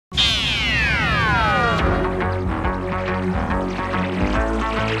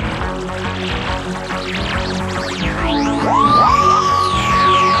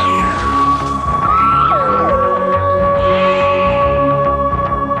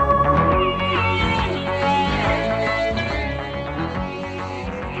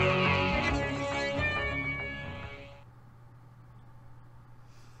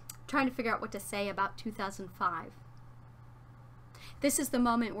to figure out what to say about 2005. This is the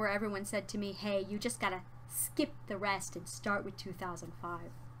moment where everyone said to me, hey, you just gotta skip the rest and start with 2005.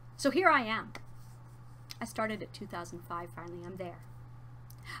 So here I am. I started at 2005 finally. I'm there.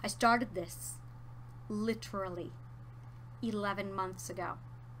 I started this literally 11 months ago.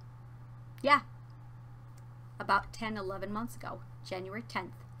 Yeah. About 10, 11 months ago. January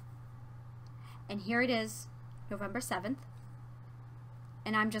 10th. And here it is, November 7th.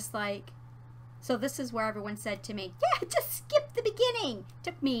 And I'm just like, so this is where everyone said to me, yeah, just skip the beginning. It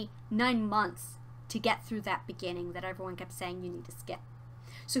took me 9 months to get through that beginning that everyone kept saying you need to skip.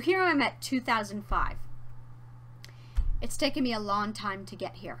 So here I'm at 2005. It's taken me a long time to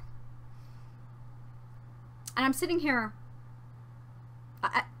get here. And I'm sitting here.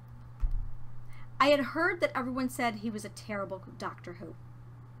 I had heard that everyone said he was a terrible Doctor Who.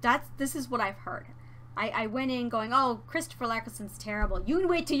 This is what I've heard. I went in going, oh, Christopher Ecclesten's terrible. You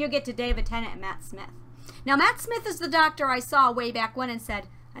wait till you get to David Tennant and Matt Smith. Now, Matt Smith is the Doctor I saw way back when and said,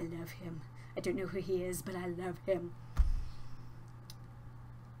 I love him. I don't know who he is, but I love him.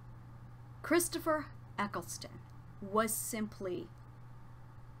 Christopher Eccleston was simply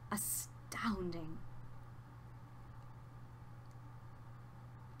astounding.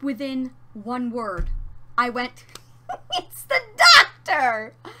 Within one word, I went, it's the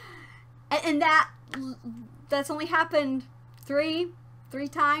Doctor! And that's only happened three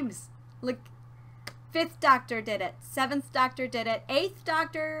times. Like, 5th Doctor did it. 7th Doctor did it. 8th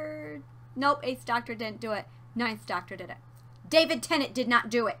Doctor... Nope, 8th Doctor didn't do it. 9th Doctor did it. David Tennant did not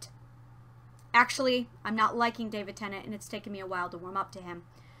do it. Actually, I'm not liking David Tennant, and it's taken me a while to warm up to him.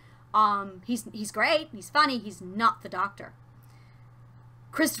 He's great. He's funny. He's not the Doctor.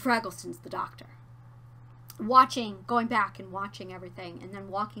 Christopher Eccleston's the Doctor. Going back and watching everything, and then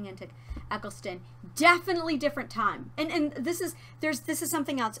walking into Eccleston, definitely different time. And this is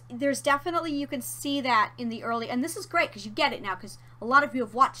something else. There's definitely, you can see that in the early, and this is great because you get it now because a lot of you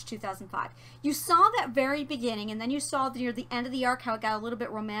have watched 2005. You saw that very beginning, and then you saw near the end of the arc how it got a little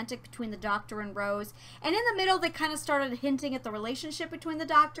bit romantic between the Doctor and Rose, and in the middle they kind of started hinting at the relationship between the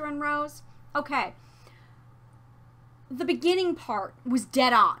Doctor and Rose. Okay. The beginning part was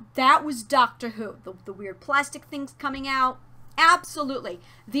dead on. That was Doctor Who. The weird plastic things coming out. Absolutely.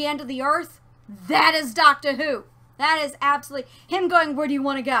 The end of the earth. That is Doctor Who. That is absolutely him going, where do you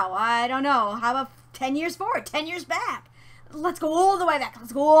want to go? I don't know. How about 10 years forward? 10 years back? Let's go all the way back.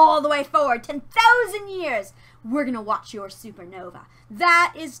 Let's go all the way forward. 10,000 years. We're going to watch your supernova.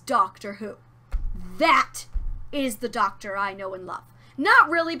 That is Doctor Who. That is the Doctor I know and love. Not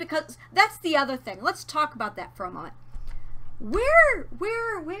really, because that's the other thing. Let's talk about that for a moment. Where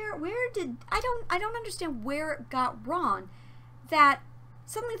did, I don't understand where it got wrong that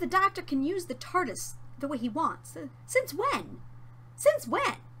suddenly the Doctor can use the TARDIS the way he wants. Since when? Since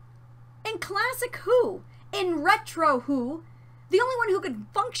when? In classic Who, in retro Who, the only one who could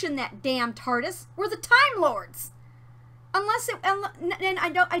function that damn TARDIS were the Time Lords. And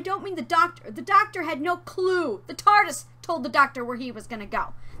I don't mean the Doctor. The Doctor had no clue. The TARDIS told the Doctor where he was going to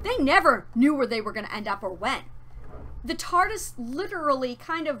go. They never knew where they were going to end up or when. The TARDIS literally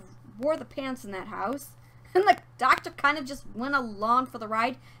kind of wore the pants in that house. And the Doctor kind of just went along for the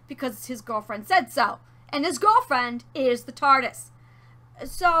ride because his girlfriend said so. And his girlfriend is the TARDIS.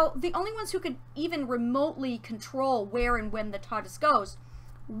 So the only ones who could even remotely control where and when the TARDIS goes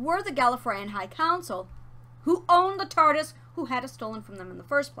were the Gallifreyan High Council, who owned the TARDIS, who had it stolen from them in the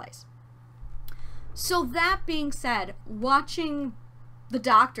first place. So that being said, watching the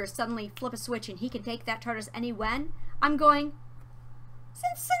Doctor suddenly flip a switch and he can take that TARDIS any when, I'm going,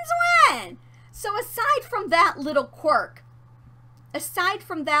 since when? So aside from that little quirk, aside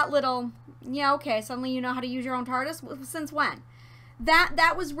from that little, yeah, okay, suddenly you know how to use your own TARDIS, since when?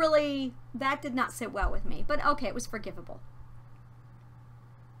 That was really, that did not sit well with me, but okay, it was forgivable.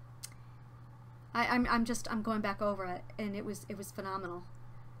 I'm going back over it, and it was phenomenal.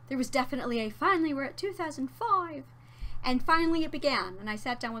 There was definitely a, finally we're at 2005. And finally it began, and I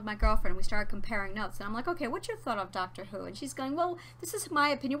sat down with my girlfriend and we started comparing notes, and I'm like, okay, what's your thought of Doctor Who? And she's going, well, this is my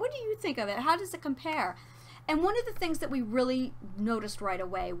opinion. What do you think of it? How does it compare? And one of the things that we really noticed right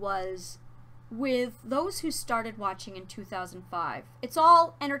away was with those who started watching in 2005, it's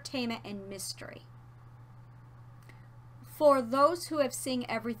all entertainment and mystery. For those who have seen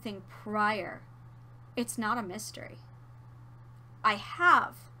everything prior, it's not a mystery. I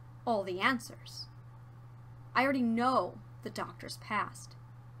have all the answers. I already know the Doctor's past.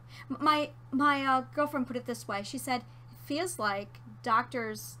 My girlfriend put it this way. She said, it feels like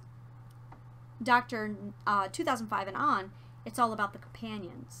Doctor 2005 and on, it's all about the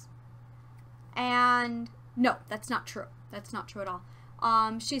companions. And no, that's not true. That's not true at all.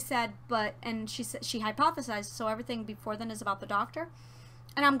 She said, she hypothesized, so everything before then is about the doctor?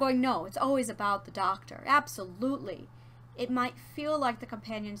 And I'm going, no, it's always about the doctor. Absolutely. It might feel like the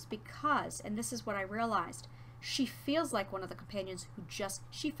companions because, and this is what I realized, she feels like one of the companions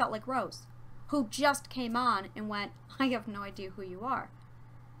she felt like Rose, who just came on and went, I have no idea who you are.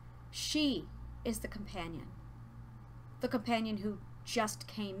 She is the companion who just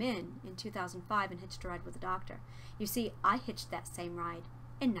came in 2005 and hitched a ride with the doctor. You see, I hitched that same ride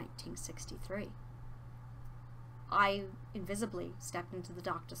in 1963. I invisibly stepped into the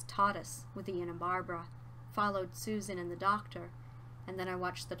doctor's TARDIS with Ian and Barbara, followed Susan and the doctor, and then I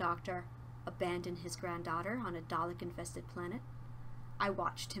watched the doctor abandon his granddaughter on a Dalek-infested planet. I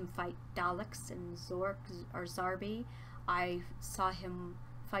watched him fight Daleks and Zarbi. I saw him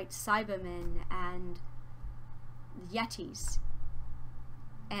fight Cybermen and Yetis.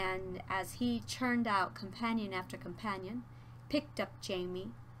 And as he churned out companion after companion, picked up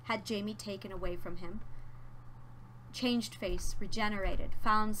Jamie, had Jamie taken away from him, changed face, regenerated,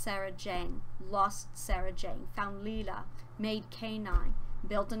 found Sarah Jane, lost Sarah Jane, found Leela, made canine,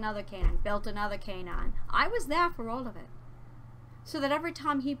 built another canine. I was there for all of it. So that every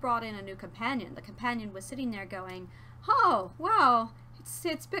time he brought in a new companion, the companion was sitting there going, oh, wow,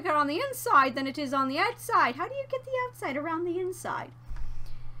 it's bigger on the inside than it is on the outside. How do you get the outside around the inside?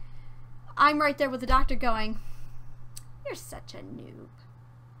 I'm right there with the doctor going, you're such a noob.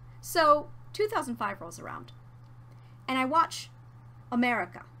 So 2005 rolls around. And I watch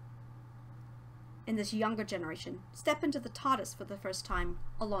America, in this younger generation, step into the TARDIS for the first time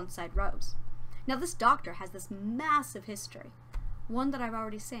alongside Rose. Now this doctor has this massive history, one that I've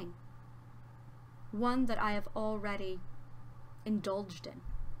already seen, one that I have already indulged in.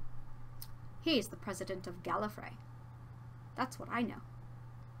 He is the president of Gallifrey. That's what I know.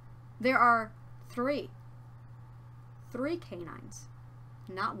 There are three canines,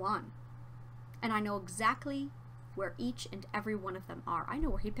 not one. And I know exactly where each and every one of them are. I know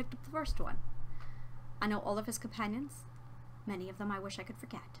where he picked up the first one. I know all of his companions. Many of them I wish I could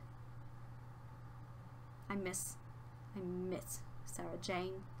forget. I miss Sarah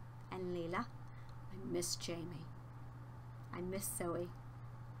Jane and Leela. I miss Jamie. I miss Zoe.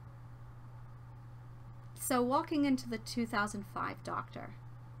 So walking into the 2005 Doctor,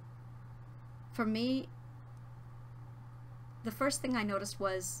 for me, the first thing I noticed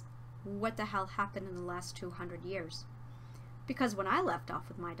was, what the hell happened in the last 200 years? Because when I left off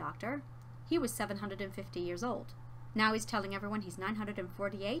with my doctor, he was 750 years old. Now he's telling everyone he's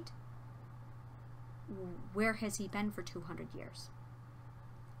 948. Where has he been for 200 years?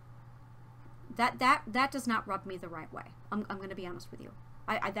 That does not rub me the right way. I'm going to be honest with you.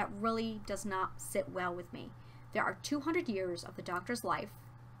 That really does not sit well with me. There are 200 years of the doctor's life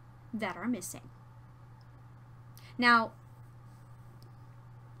that are missing. Now,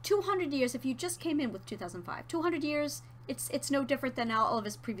 200 years, if you just came in with 2005, 200 years, it's no different than all of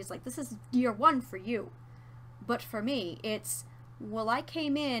his previous, like, this is year one for you. But for me, it's, well, I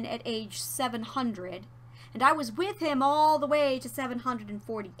came in at age 700, and I was with him all the way to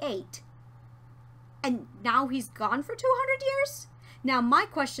 748, and now he's gone for 200 years? Now, my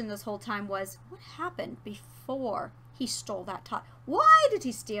question this whole time was, what happened before he stole that TARDIS? Why did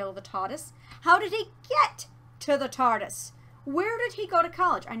he steal the TARDIS? How did he get to the TARDIS? Where did he go to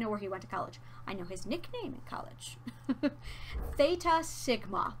college? I know where he went to college. I know his nickname in college. Theta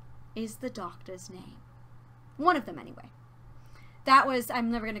Sigma is the doctor's name. One of them, anyway. That was,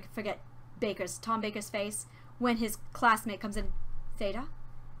 I'm never going to forget Tom Baker's face when his classmate comes in, Theta?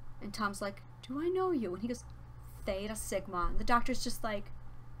 And Tom's like, do I know you? And he goes, Theta Sigma. And the doctor's just like,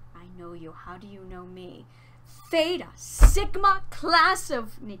 I know you. How do you know me? Theta Sigma class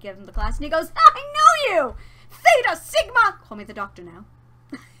of... And he gives him the class and he goes, I know you! Theta Sigma! Call me the doctor now.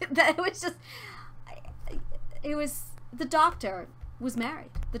 It was just... It was... The doctor was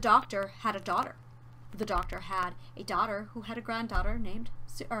married. The doctor had a daughter. The doctor had a daughter who had a granddaughter named...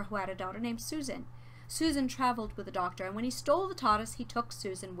 Or who had a daughter named Susan. Susan traveled with the doctor, and when he stole the TARDIS, he took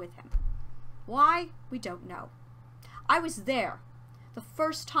Susan with him. Why? We don't know. I was there the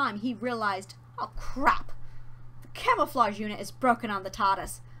first time he realized, oh crap, the camouflage unit is broken on the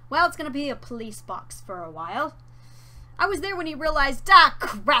TARDIS. Well, it's going to be a police box for a while. I was there when he realized, ah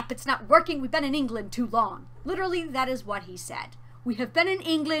crap, it's not working, we've been in England too long. Literally, that is what he said. We have been in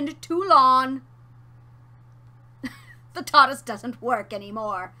England too long. The TARDIS doesn't work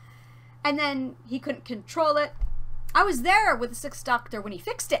anymore. And then he couldn't control it. I was there with the Sixth Doctor when he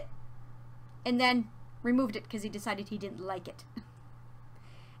fixed it. And then removed it because he decided he didn't like it.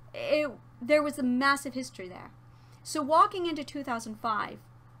 There was a massive history there. So walking into 2005,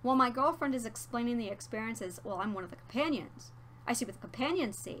 while my girlfriend is explaining the experiences, well, I'm one of the companions. I see what the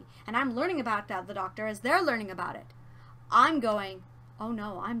companions see. And I'm learning about the Doctor as they're learning about it. I'm going, oh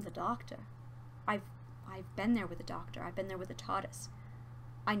no, I'm the Doctor. I've been there with the Doctor. I've been there with the TARDIS.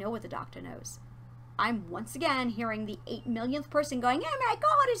 I know what the Doctor knows. I'm once again hearing the 8 millionth person going, oh my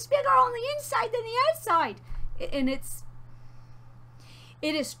God, it's bigger on the inside than the outside. And it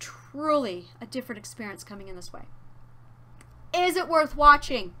is truly a different experience coming in this way. Is it worth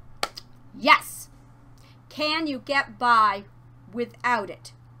watching? Yes. Can you get by without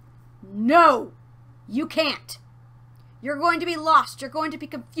it? No, you can't. You're going to be lost. You're going to be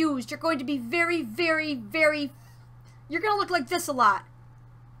confused. You're going to be very, very, very... You're going to look like this a lot.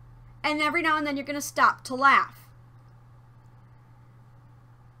 And every now and then you're going to stop to laugh.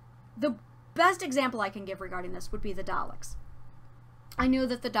 The best example I can give regarding this would be the Daleks. I knew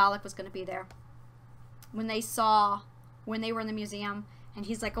that the Dalek was going to be there. When they were in the museum, and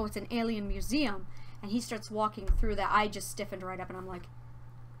he's like, oh, it's an alien museum, and he starts walking through that, I just stiffened right up, and I'm like,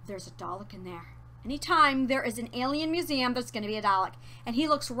 there's a Dalek in there. Anytime there is an alien museum, there's going to be a Dalek. And he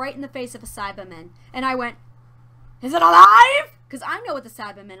looks right in the face of a Cyberman. And I went, is it alive? Because I know what the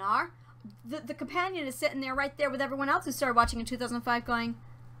Cybermen are. The companion is sitting there right there with everyone else who started watching in 2005 going,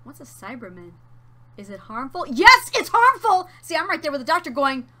 what's a Cyberman? Is it harmful? Yes, it's harmful! See, I'm right there with the Doctor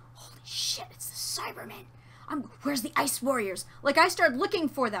going, holy shit, it's the Cybermen. Where's the Ice Warriors? Like, I started looking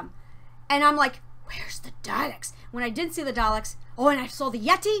for them. And I'm like, where's the Daleks? When I didn't see the Daleks, oh, and I saw the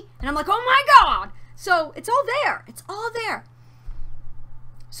Yeti, and I'm like, oh my God! So, it's all there. It's all there.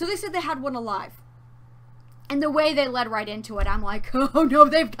 So they said they had one alive. And the way they led right into it, I'm like, oh no,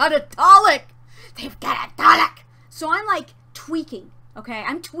 they've got a Dalek! They've got a Dalek! So I'm like tweaking, okay?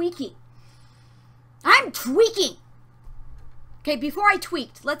 I'm tweaking. Okay, before I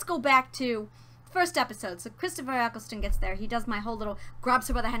tweaked, let's go back to first episode. So Christopher Eccleston gets there. He does my whole little, grabs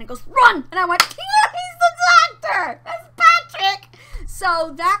her by the hand and goes, run! And I went, yeah, he's the Doctor! That's Patrick!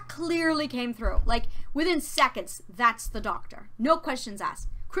 So that clearly came through. Like, within seconds, that's the Doctor. No questions asked.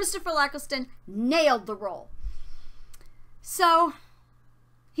 Christopher Eccleston nailed the role. So,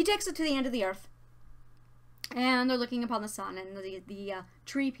 he takes it to the end of the earth. And they're looking upon the sun, and the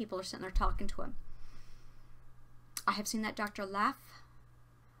tree people are sitting there talking to him. I have seen that Doctor laugh.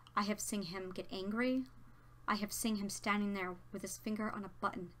 I have seen him get angry. I have seen him standing there with his finger on a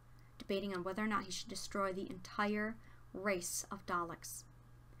button, debating on whether or not he should destroy the entire race of Daleks.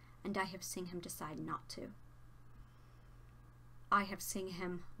 And I have seen him decide not to. I have seen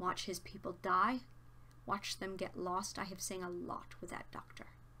him watch his people die, watch them get lost. I have seen a lot with that Doctor.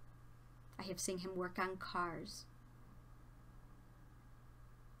 I have seen him work on cars.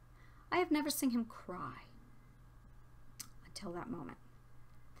 I have never seen him cry until that moment.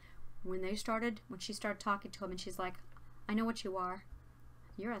 When she started talking to him and she's like, I know what you are.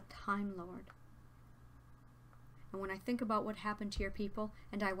 You're a Time Lord. And when I think about what happened to your people,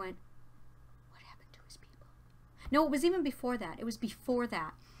 and I went, what happened to his people? No, it was even before that. It was before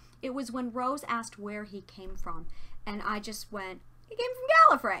that. It was when Rose asked where he came from, and I just went, he came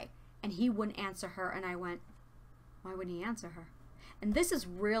from Gallifrey. And he wouldn't answer her, and I went, why wouldn't he answer her? And this is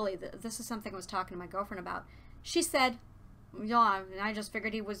really, this is something I was talking to my girlfriend about. She said, yeah, I just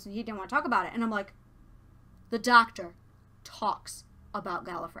figured he didn't want to talk about it. And I'm like, the Doctor talks about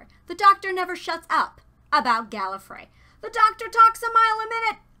Gallifrey. The Doctor never shuts up about Gallifrey. The Doctor talks a mile a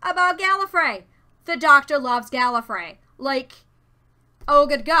minute about Gallifrey. The Doctor loves Gallifrey. Like, oh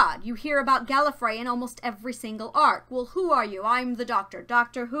good God, you hear about Gallifrey in almost every single arc. Well, who are you? I'm the Doctor.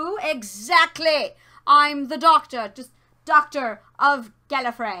 Doctor who? Exactly! I'm the Doctor. Just Doctor of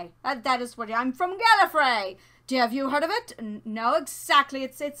Gallifrey. That is what I'm from Gallifrey. Have you heard of it? No, exactly.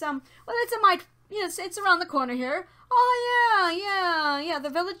 It's it's around the corner here. Oh yeah. The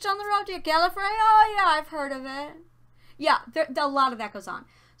village down the road to Gallifrey. Oh yeah, I've heard of it. Yeah, a lot of that goes on.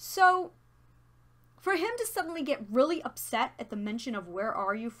 So, for him to suddenly get really upset at the mention of where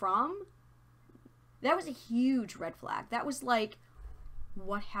are you from, that was a huge red flag. That was like,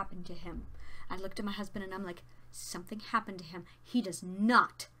 what happened to him? I looked at my husband and I'm like, something happened to him. He does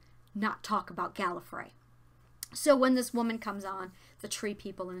not talk about Gallifrey. So when this woman comes on, the tree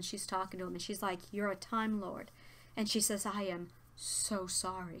people, and she's talking to him, and she's like, you're a Time Lord. And she says, I am so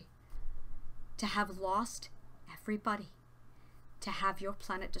sorry to have lost everybody, to have your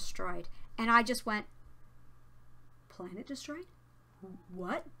planet destroyed. And I just went, planet destroyed?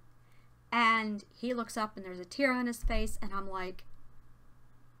 What? And he looks up, and there's a tear on his face, and I'm like,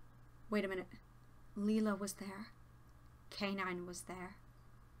 wait a minute. Leela was there. K9 was there.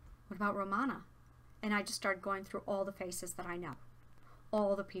 What about Romana? And I just started going through all the faces that I know.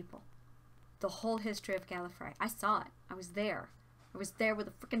 All the people. The whole history of Gallifrey. I saw it. I was there. I was there with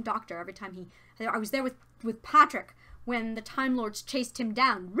the freaking Doctor every time I was there with Patrick when the Time Lords chased him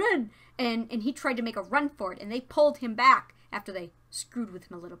down. Run! And he tried to make a run for it, and they pulled him back after they screwed with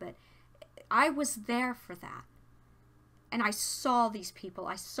him a little bit. I was there for that. And I saw these people.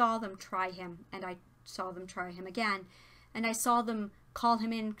 I saw them try him, and I saw them try him again. And I saw them call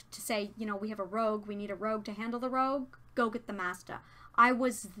him in to say, you know, we have a rogue. We need a rogue to handle the rogue. Go get the master. I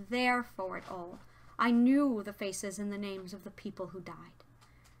was there for it all. I knew the faces and the names of the people who died.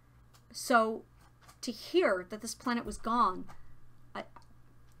 So to hear that this planet was gone,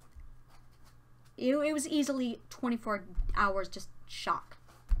 it was easily 24 hours just shock.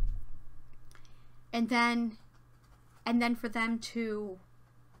 And then for them to,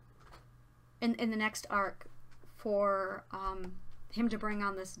 in the next arc, for him to bring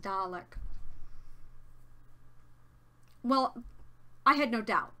on this Dalek. Well, I had no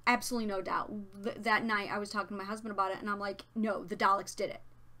doubt, absolutely no doubt. That night I was talking to my husband about it, and I'm like, no, the Daleks did it.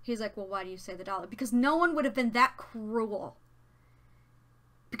 He's like, well, why do you say the Dalek? Because no one would have been that cruel.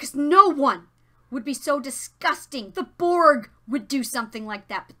 Because no one would be so disgusting. The Borg would do something like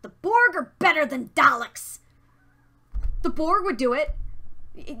that, but the Borg are better than Daleks. The Borg would do it.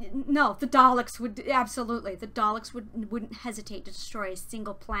 No, the Daleks would, absolutely. The Daleks wouldn't hesitate to destroy a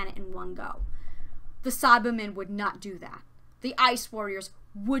single planet in one go. The Cybermen would not do that. The Ice Warriors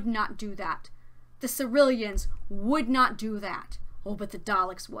would not do that. The Ceruleans would not do that. Oh, but the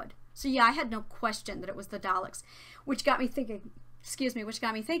Daleks would. So yeah, I had no question that it was the Daleks, which got me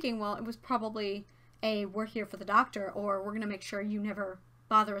thinking, well, it was probably a, we're here for the Doctor, or we're going to make sure you never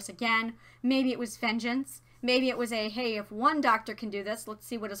bother us again. Maybe it was vengeance. Maybe it was a, hey, if one Doctor can do this, let's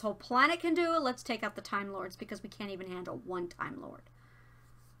see what his whole planet can do. Let's take out the Time Lords because we can't even handle one Time Lord.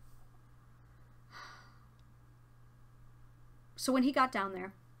 So when he got down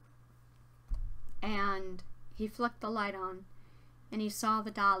there and he flicked the light on and he saw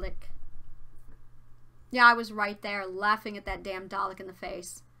the Dalek. Yeah, I was right there laughing at that damn Dalek in the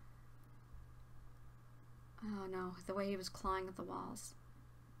face. Oh no, the way he was clawing at the walls.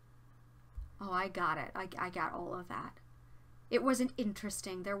 Oh, I got it. I got all of that. It wasn't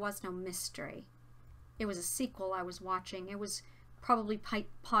interesting. There was no mystery. It was a sequel I was watching. It was probably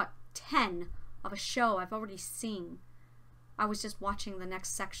part 10 of a show I've already seen. I was just watching the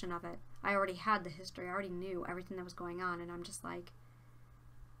next section of it. I already had the history. I already knew everything that was going on, and I'm just like...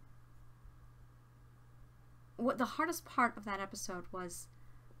 What the hardest part of that episode was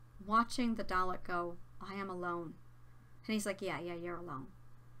watching the Dalek go, I am alone. And he's like, yeah, you're alone.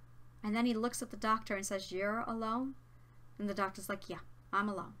 And then he looks at the Doctor and says, you're alone? And the Doctor's like, yeah, I'm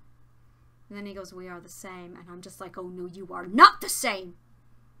alone. And then he goes, we are the same. And I'm just like, oh no, you are not the same.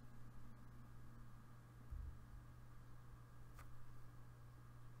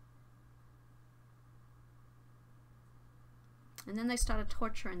 And then they started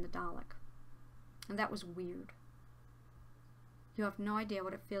torturing the Dalek. And that was weird. You have no idea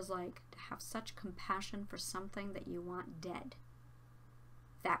what it feels like to have such compassion for something that you want dead.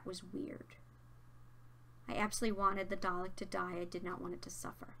 That was weird. I absolutely wanted the Dalek to die. I did not want it to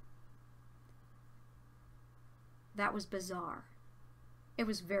suffer. That was bizarre. It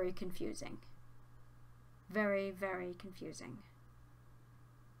was very confusing. Very, very confusing.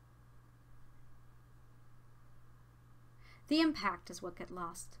 The impact is what got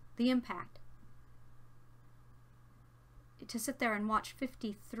lost. The impact. To sit there and watch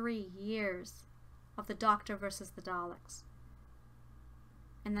 53 years of the Doctor versus the Daleks.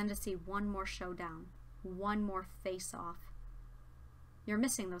 And then to see one more showdown. One more face-off. You're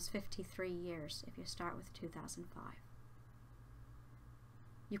missing those 53 years if you start with 2005.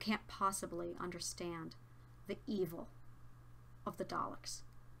 You can't possibly understand the evil of the Daleks.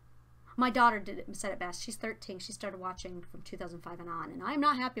 My daughter said it best. She's 13. She started watching from 2005 and on. And I'm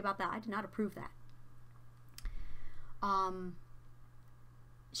not happy about that. I did not approve that.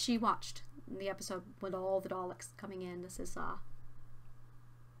 She watched the episode with all the Daleks coming in. This is, I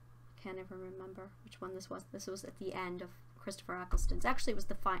can't even remember which one this was. This was at the end of Christopher Ecclesten's. Actually, it was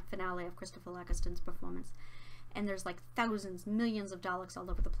the finale of Christopher Ecclesten's performance. And there's like thousands, millions of Daleks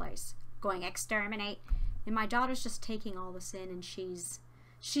all over the place going, exterminate. And my daughter's just taking all this in, and she's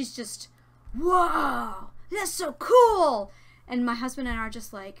just, whoa, that's so cool. And my husband and I are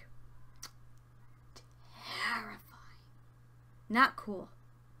just like, terrifying. Not cool.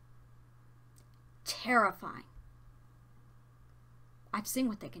 Terrifying. I've seen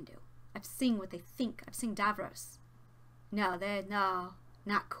what they can do. I've seen what they think. I've seen Davros. No,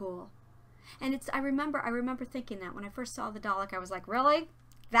 not cool. And I remember thinking that when I first saw the Dalek, I was like, really?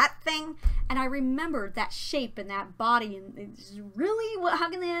 That thing? And I remembered that shape and that body, and it's really, how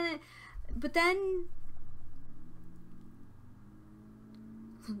can they? But then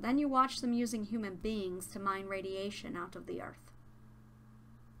Then you watch them using human beings to mine radiation out of the earth.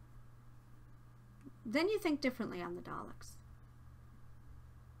 Then you think differently on the Daleks.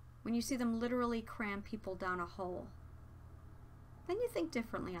 When you see them literally cram people down a hole, then you think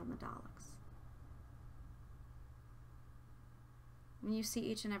differently on the Daleks. When you see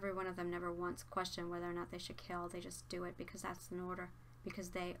each and every one of them never once question whether or not they should kill, they just do it because that's an order, because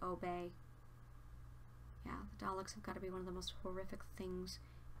they obey. Yeah, the Daleks have got to be one of the most horrific things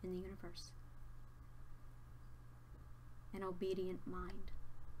in the universe. An obedient mind.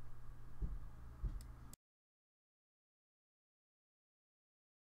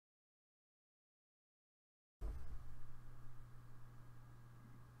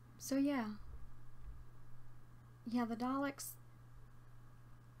 So yeah. Yeah, the Daleks...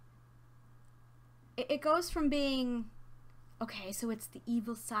 It goes from being, okay, so it's the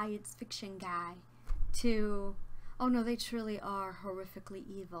evil science fiction guy, to, oh no, they truly are horrifically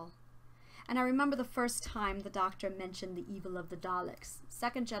evil. And I remember the first time the Doctor mentioned the evil of the Daleks.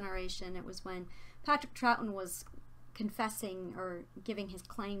 Second generation, it was when Patrick Troughton was confessing or giving his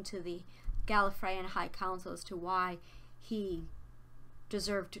claim to the Gallifreyan High Council as to why he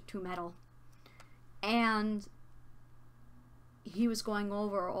deserved to meddle. And he was going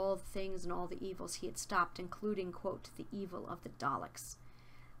over all the things and all the evils he had stopped, including, quote, the evil of the Daleks.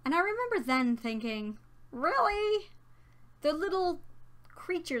 And I remember then thinking, really? The little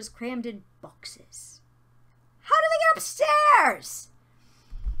creatures crammed in boxes. How do they get upstairs?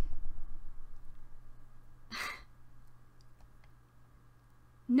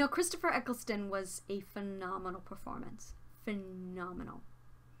 No, Christopher Eccleston was a phenomenal performance. Phenomenal.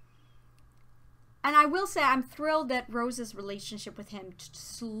 And I will say I'm thrilled that Rose's relationship with him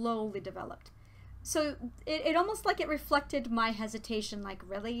slowly developed. So it almost like it reflected my hesitation, like,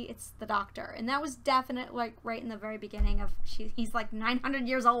 really? It's the Doctor. And that was definite, like, right in the very beginning of, he's like 900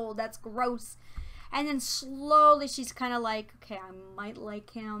 years old, that's gross. And then slowly she's kind of like, okay, I might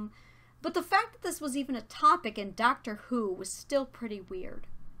like him. But the fact that this was even a topic in Doctor Who was still pretty weird.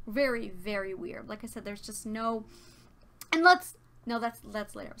 Very, very weird. Like I said, there's just no... And no, that's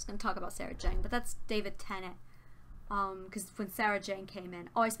later. I was going to talk about Sarah Jane, but that's David Tennant. Because when Sarah Jane came in,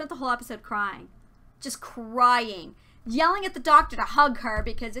 I spent the whole episode crying. Just crying. Yelling at the Doctor to hug her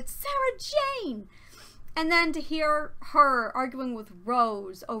because it's Sarah Jane. And then to hear her arguing with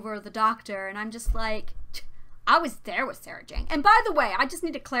Rose over the Doctor, and I'm just like, I was there with Sarah Jane. And by the way, I just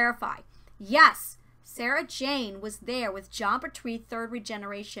need to clarify. Yes, Sarah Jane was there with John Pertwee, Third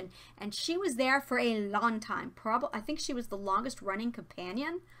Regeneration, and she was there for a long time. I think she was the longest running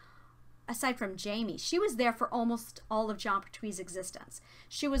companion, aside from Jamie. She was there for almost all of John Pertwee's existence.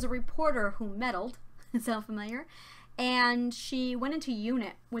 She was a reporter who meddled, sound familiar? And she went into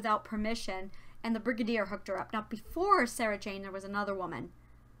unit without permission, and the Brigadier hooked her up. Now, before Sarah Jane, there was another woman.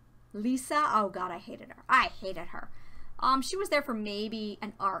 Lisa, oh God, I hated her. I hated her. She was there for maybe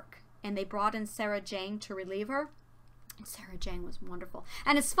an arc. And they brought in Sarah Jane to relieve her. And Sarah Jane was wonderful.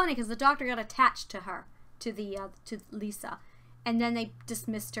 And it's funny because the Doctor got attached to her, to Lisa. And then they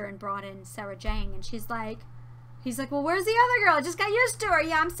dismissed her and brought in Sarah Jane. And he's like, well, where's the other girl? I just got used to her.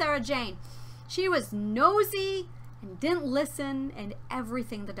 Yeah, I'm Sarah Jane. She was nosy and didn't listen and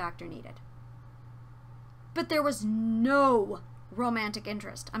everything the Doctor needed. But there was no romantic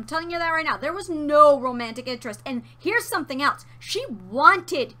interest. I'm telling you that right now. There was no romantic interest. And here's something else. She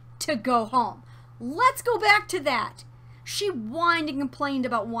wanted to go home. Let's go back to that. She whined and complained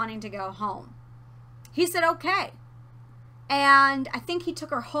about wanting to go home. He said, okay. And I think he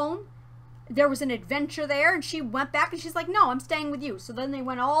took her home. There was an adventure there, and she went back, and she's like, no, I'm staying with you. So then they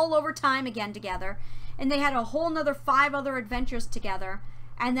went all over time again together, and they had a whole nother 5 other adventures together.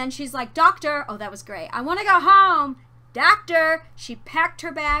 And then she's like, Doctor, oh, that was great. I want to go home. Doctor. She packed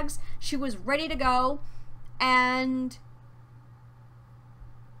her bags. She was ready to go. And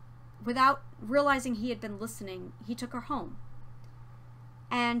without realizing he had been listening, he took her home.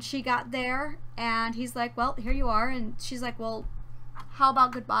 And she got there, and he's like, well, here you are. And she's like, well, how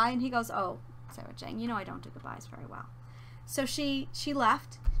about goodbye? And he goes, oh, Sarah Jane, you know I don't do goodbyes very well. So she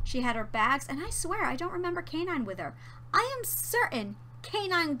left. She had her bags, and I swear I don't remember K9 with her. I am certain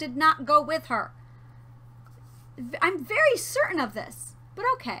K9 did not go with her. I'm very certain of this. But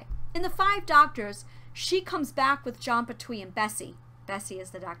okay. In the 5 Doctors, she comes back with John Pertwee and Bessie. Bessie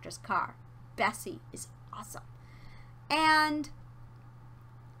is the Doctor's car. Bessie is awesome. And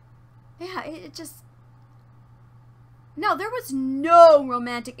yeah, it just... No, there was no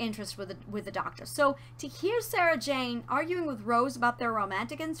romantic interest with the Doctor. So to hear Sarah Jane arguing with Rose about their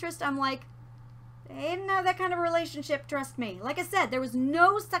romantic interest, I'm like, they didn't have that kind of relationship, trust me. Like I said, there was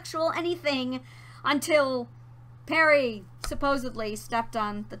no sexual anything until Perry supposedly stepped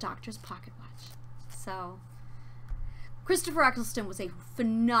on the Doctor's pocket watch. So, Christopher Eccleston was a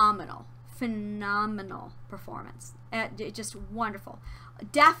phenomenal performance. Just wonderful.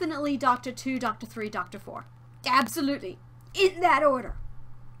 Definitely Doctor 2, Doctor 3, Doctor 4. Absolutely. In that order.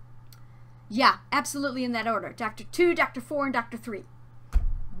 Yeah, absolutely in that order. Doctor 2, Doctor 4, and Doctor 3.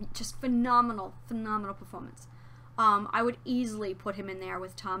 Just phenomenal performance. I would easily put him in there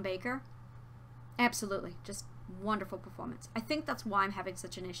with Tom Baker. Absolutely. Just wonderful performance. I think that's why I'm having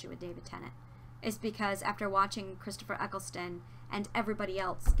such an issue with David Tennant. Is because after watching Christopher Eccleston and everybody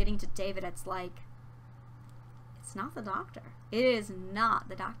else getting to David, it's like, it's not the Doctor. It is not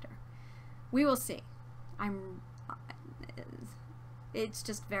the Doctor. We will see. It's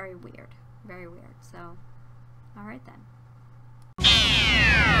just very weird. Very weird. So, alright then.